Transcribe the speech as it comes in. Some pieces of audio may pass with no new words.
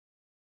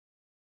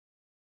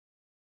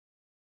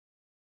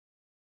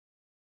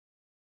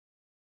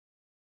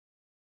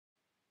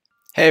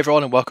Hey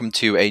everyone, and welcome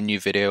to a new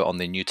video on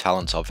the New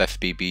Talents of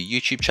FBB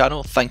YouTube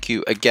channel. Thank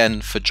you again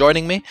for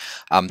joining me.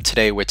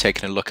 Today we're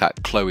taking a look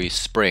at Chloe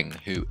Spring,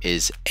 who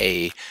is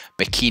a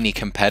bikini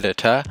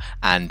competitor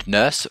and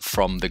nurse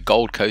from the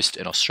Gold Coast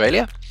in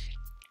Australia.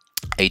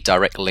 A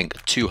direct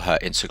link to her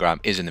Instagram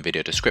is in the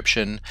video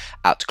description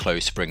at Chloe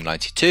Spring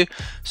 92,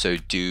 so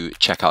do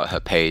check out her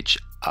page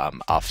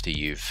after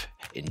you've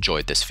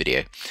enjoyed this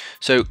video.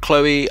 So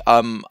Chloe,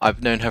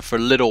 I've known her for a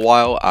little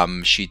while.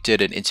 She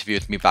did an interview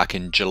with me back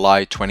in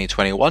July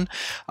 2021.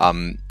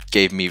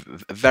 Gave me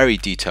a very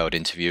detailed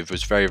interview.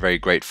 Was very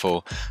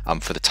grateful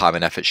for the time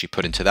and effort she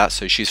put into that.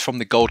 So she's from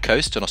the Gold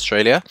Coast in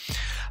Australia,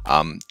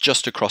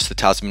 just across the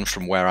Tasman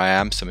from where I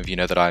am. Some of you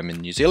know that I'm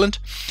in New Zealand.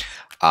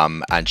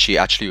 And she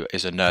actually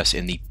is a nurse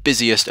in the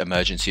busiest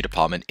emergency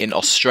department in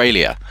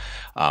Australia.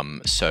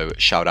 So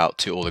shout out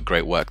to all the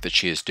great work that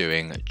she is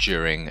doing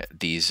during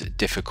these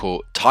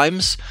difficult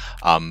times.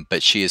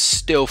 But she is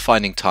still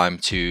finding time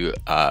to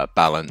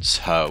balance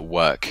her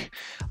work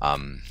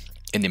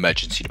in the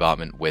emergency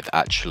department with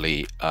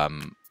actually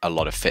a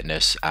lot of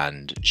fitness,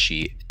 and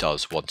she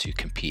does want to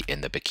compete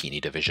in the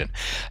bikini division.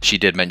 She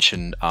did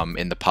mention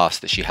in the past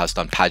that she has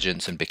done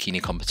pageants and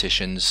bikini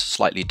competitions,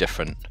 slightly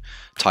different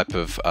type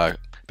of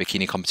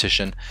bikini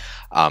competition,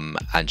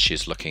 and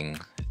she's looking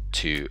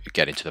to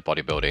get into the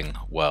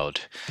bodybuilding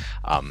world,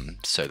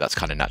 so that's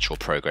kind of natural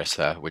progress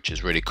there, which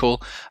is really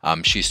cool.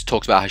 She's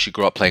talked about how she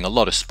grew up playing a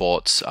lot of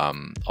sports,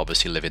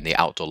 obviously living the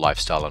outdoor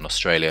lifestyle in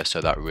Australia,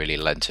 so that really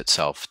lent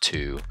itself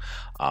to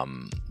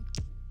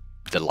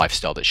the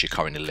lifestyle that she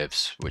currently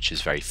lives, which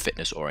is very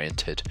fitness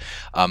oriented.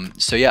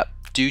 So yeah,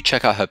 do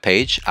check out her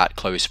page at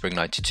Chloe Spring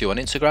 92 on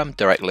Instagram.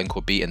 Direct link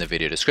will be in the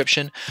video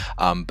description.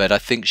 But I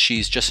think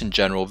she's just in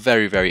general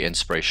very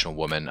inspirational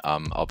woman.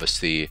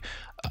 Obviously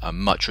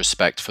much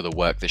respect for the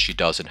work that she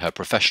does in her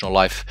professional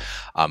life,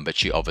 but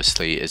she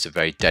obviously is a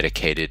very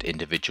dedicated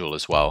individual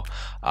as well,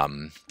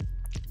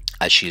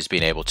 as she has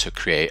been able to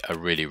create a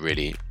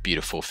really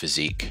beautiful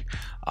physique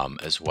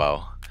as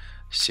well.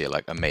 See,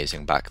 like,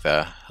 amazing back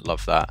there. I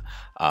love that.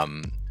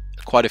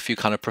 Quite a few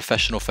kind of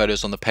professional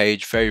photos on the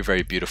page.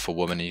 Very beautiful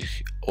woman.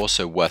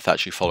 Also worth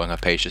actually following her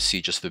page to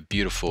see just the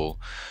beautiful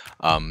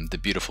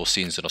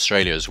scenes in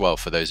Australia as well.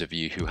 For those of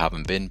you who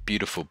haven't been,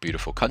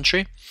 beautiful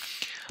country.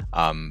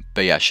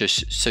 But yeah,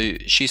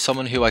 she's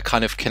someone who I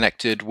kind of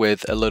connected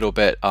with a little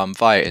bit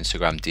via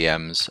Instagram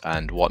DMs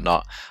and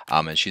whatnot.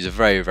 And she's a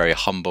very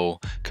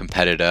humble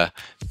competitor.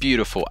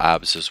 Beautiful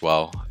abs as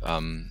well.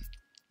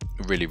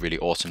 Really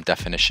awesome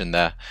definition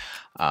there.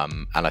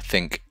 And I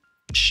think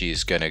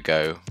she's gonna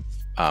go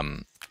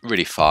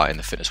really far in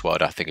the fitness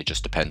world. I think it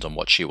just depends on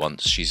what she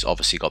wants. She's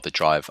obviously got the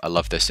drive. I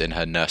love this in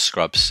her nurse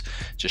scrubs,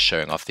 just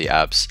showing off the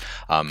abs.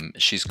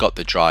 She's got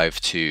the drive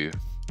to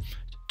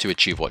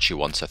achieve what she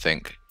wants. I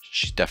think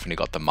she's definitely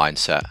got the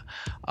mindset.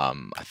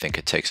 I think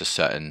it takes a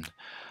certain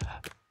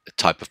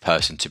type of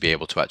person to be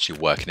able to actually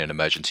work in an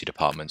emergency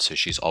department, so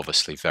she's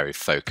obviously very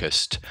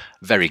focused,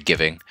 very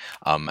giving,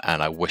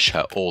 and I wish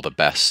her all the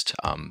best.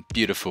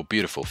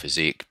 Beautiful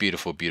physique,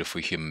 beautiful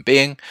human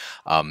being.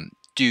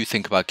 Do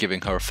think about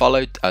giving her a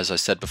follow. As I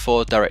said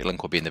before, direct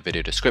link will be in the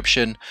video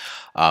description.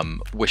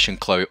 Wishing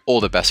Chloe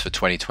all the best for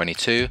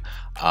 2022.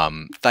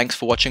 Thanks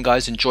for watching,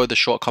 guys. Enjoy the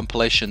short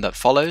compilation that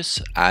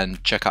follows,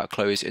 and check out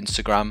Chloe's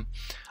Instagram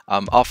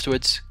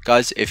afterwards.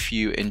 Guys, if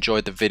you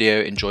enjoyed the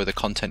video, enjoy the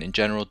content in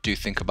general, do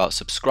think about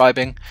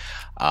subscribing.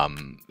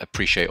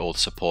 Appreciate all the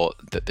support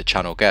that the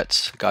channel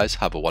gets. Guys,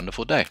 have a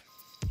wonderful day.